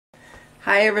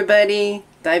Hi everybody,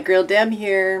 DiveGirl Deb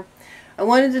here. I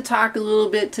wanted to talk a little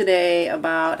bit today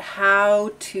about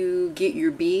how to get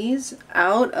your bees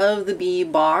out of the bee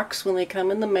box when they come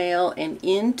in the mail and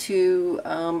into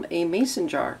a mason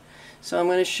jar. So I'm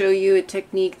going to show you a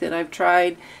technique that I've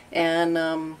tried,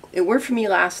 and it worked for me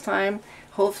last time.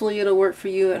 Hopefully it'll work for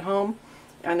you at home.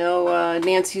 I know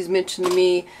Nancy's mentioned to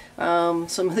me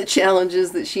some of the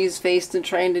challenges that she's faced in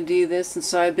trying to do this, and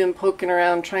so I've been poking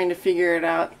around trying to figure it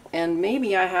out, and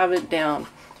maybe I have it down.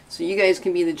 So you guys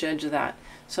can be the judge of that.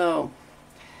 So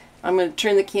I'm going to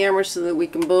turn the camera so that we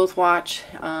can both watch.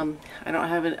 I don't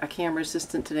have a camera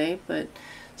assistant today, but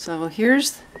so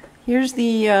here's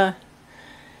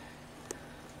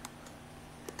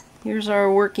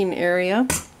our working area.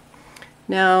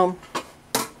 Now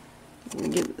let me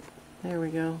get, there we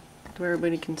go, so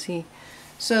everybody can see.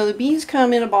 So the bees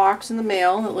come in a box in the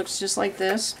mail that looks just like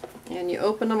this, and you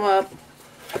open them up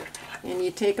and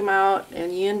you take them out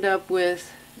and you end up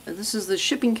with, this is the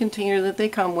shipping container that they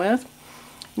come with.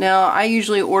 Now I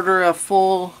usually order a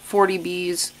full 40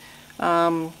 bees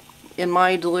in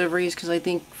my deliveries because I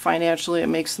think financially it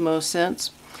makes the most sense.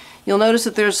 You'll notice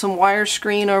that there's some wire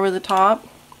screen over the top,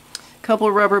 a couple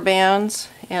of rubber bands,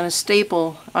 and a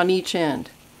staple on each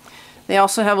end. They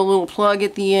also have a little plug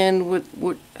at the end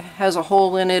which has a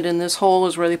hole in it, and this hole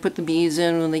is where they put the bees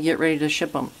in when they get ready to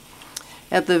ship them.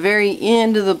 At the very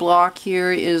end of the block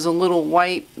here is a little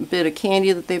white bit of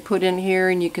candy that they put in here,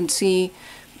 and you can see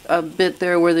a bit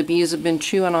there where the bees have been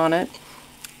chewing on it,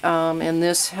 and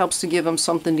this helps to give them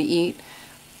something to eat.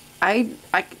 I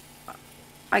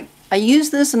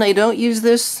use this and I don't use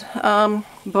this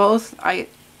both.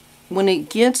 When it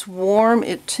gets warm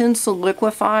it tends to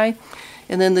liquefy,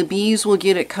 and then the bees will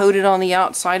get it coated on the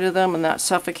outside of them, and that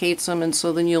suffocates them, and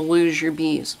so then you'll lose your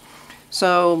bees.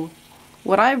 So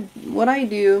what I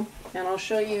do, and I'll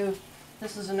show you,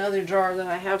 this is another jar that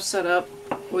I have set up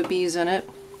with bees in it,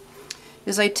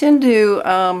 is I tend to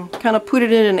kind of put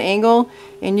it at an angle,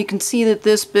 and you can see that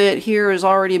this bit here has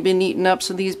already been eaten up,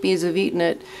 so these bees have eaten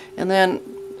it. And then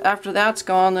after that's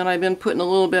gone, then I've been putting a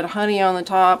little bit of honey on the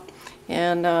top,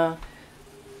 and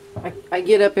I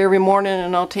get up every morning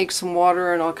and I'll take some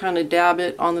water and I'll kind of dab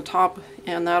it on the top,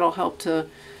 and that'll help to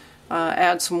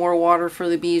add some more water for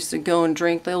the bees to go and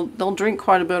drink. They'll drink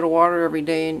quite a bit of water every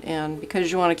day, and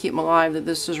because you want to keep them alive, that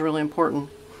this is really important.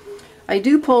 I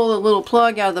do pull a little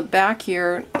plug out of the back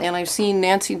here, and I've seen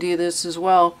Nancy do this as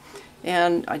well,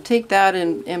 and I take that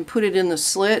and put it in the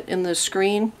slit in the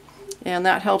screen, and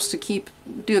that helps to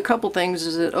do a couple things.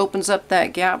 Is it opens up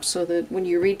that gap so that when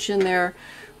you reach in there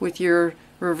with your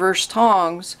reverse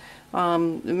tongs,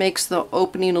 it makes the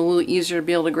opening a little easier to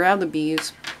be able to grab the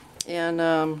bees,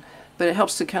 and but it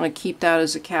helps to kind of keep that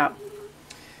as a cap.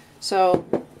 So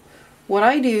what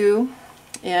I do,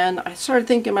 and I started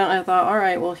thinking about it, and I thought, all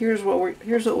right, well here's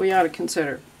what we ought to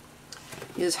consider,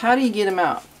 is how do you get them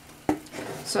out?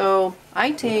 So I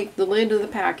take the lid of the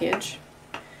package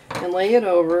and lay it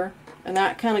over, and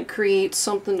that kind of creates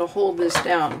something to hold this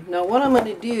down. Now what I'm going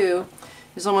to do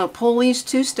is I'm going to pull these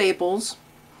two staples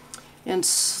and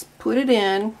put it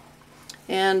in,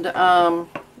 and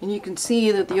you can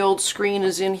see that the old screen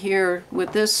is in here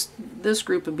with this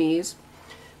group of bees,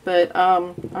 but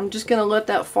I'm just going to let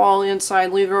that fall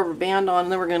inside, leave the rubber band on,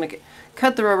 and then we're going to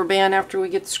cut the rubber band after we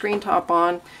get the screen top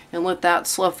on and let that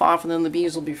slough off, and then the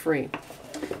bees will be free.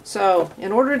 So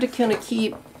in order to kind of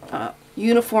keep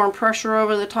uniform pressure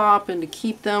over the top and to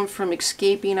keep them from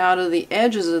escaping out of the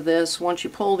edges of this, once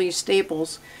you pull these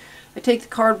staples, I take the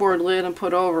cardboard lid and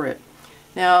put over it.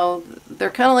 Now they're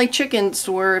kind of like chickens,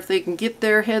 where if they can get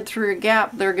their head through a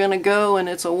gap, they're going to go, and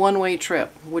it's a one-way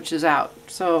trip, which is out.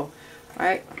 So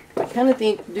I kind of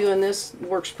think doing this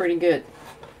works pretty good.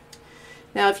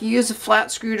 Now if you use a flat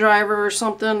screwdriver or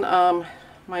something,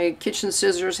 my kitchen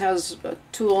scissors has a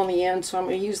tool on the end, so I'm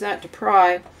going to use that to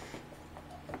pry.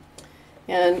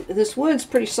 And this wood's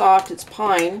pretty soft, it's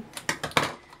pine,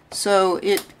 so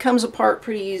it comes apart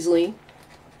pretty easily.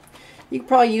 You can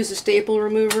probably use a staple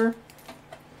remover.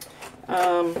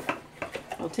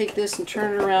 I'll take this and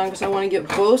turn it around because I want to get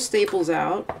both staples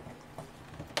out.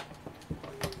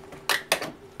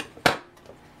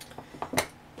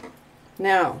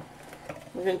 Now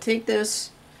we're going to take this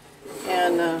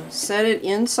and set it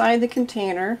inside the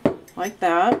container like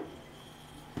that.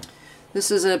 This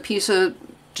is a piece of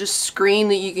just screen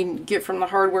that you can get from the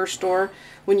hardware store.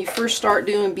 When you first start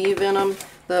doing bee venom,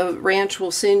 the ranch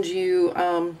will send you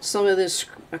some of this,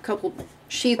 a couple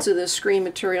sheets of this screen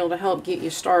material to help get you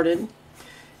started.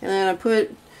 And then I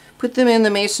put them in the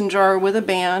mason jar with a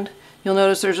band. You'll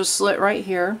notice there's a slit right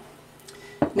here.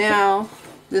 Now,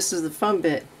 this is the fun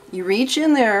bit. You reach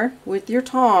in there with your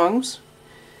tongs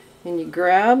and you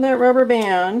grab that rubber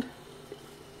band,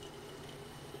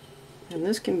 and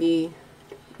this can be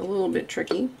a little bit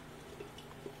tricky.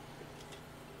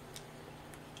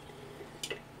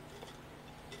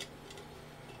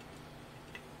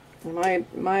 I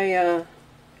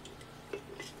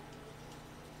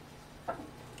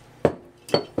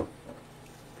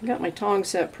got my tongs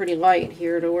set pretty light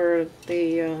here to where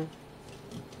they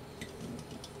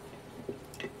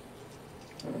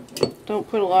don't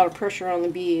put a lot of pressure on the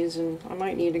bees, and I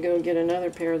might need to go get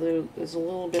another pair that is a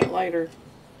little bit lighter.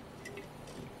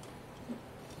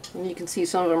 And you can see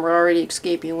some of them are already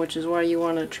escaping, which is why you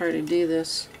want to try to do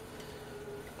this.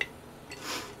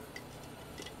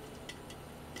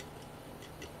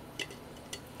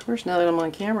 Of course, now that I'm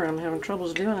on camera, I'm having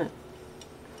troubles doing it.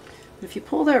 If you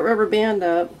pull that rubber band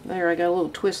up, there, I got a little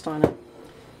twist on it.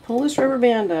 Pull this rubber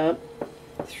band up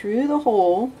through the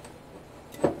hole,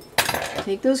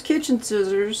 take those kitchen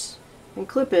scissors and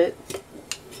clip it.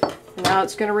 And now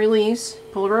it's going to release.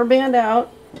 Pull the rubber band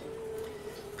out,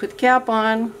 put the cap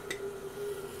on.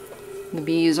 The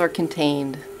bees are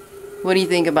contained. What do you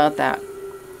think about that?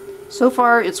 So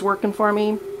far, it's working for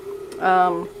me.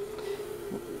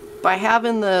 By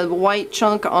having the white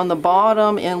chunk on the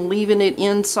bottom and leaving it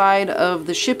inside of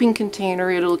the shipping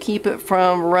container, it'll keep it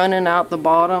from running out the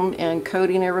bottom and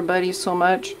coating everybody so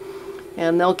much.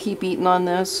 And they'll keep eating on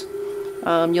this.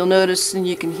 You'll notice, and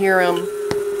you can hear them,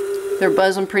 they're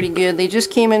buzzing pretty good. They just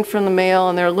came in from the mail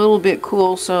and they're a little bit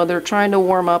cool, so they're trying to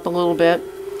warm up a little bit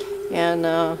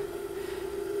and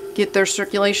get their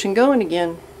circulation going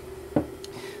again.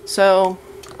 So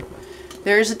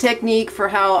there's a technique for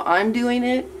how I'm doing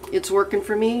it. It's working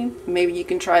for me. Maybe you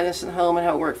can try this at home and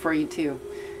how it worked for you too.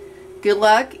 Good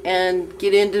luck, and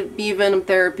get into bee venom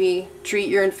therapy. Treat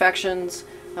your infections,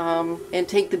 and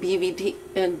take the BVT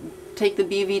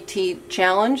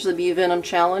challenge, the Bee Venom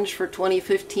Challenge for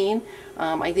 2015.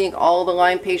 I think all the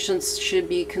Lyme patients should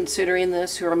be considering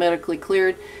this who are medically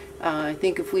cleared. I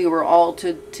think if we were all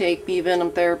to take bee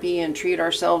venom therapy and treat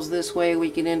ourselves this way, we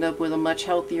could end up with a much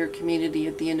healthier community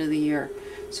at the end of the year.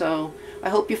 So I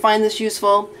hope you find this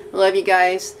useful. I love you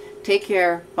guys. Take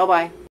care. Bye-bye.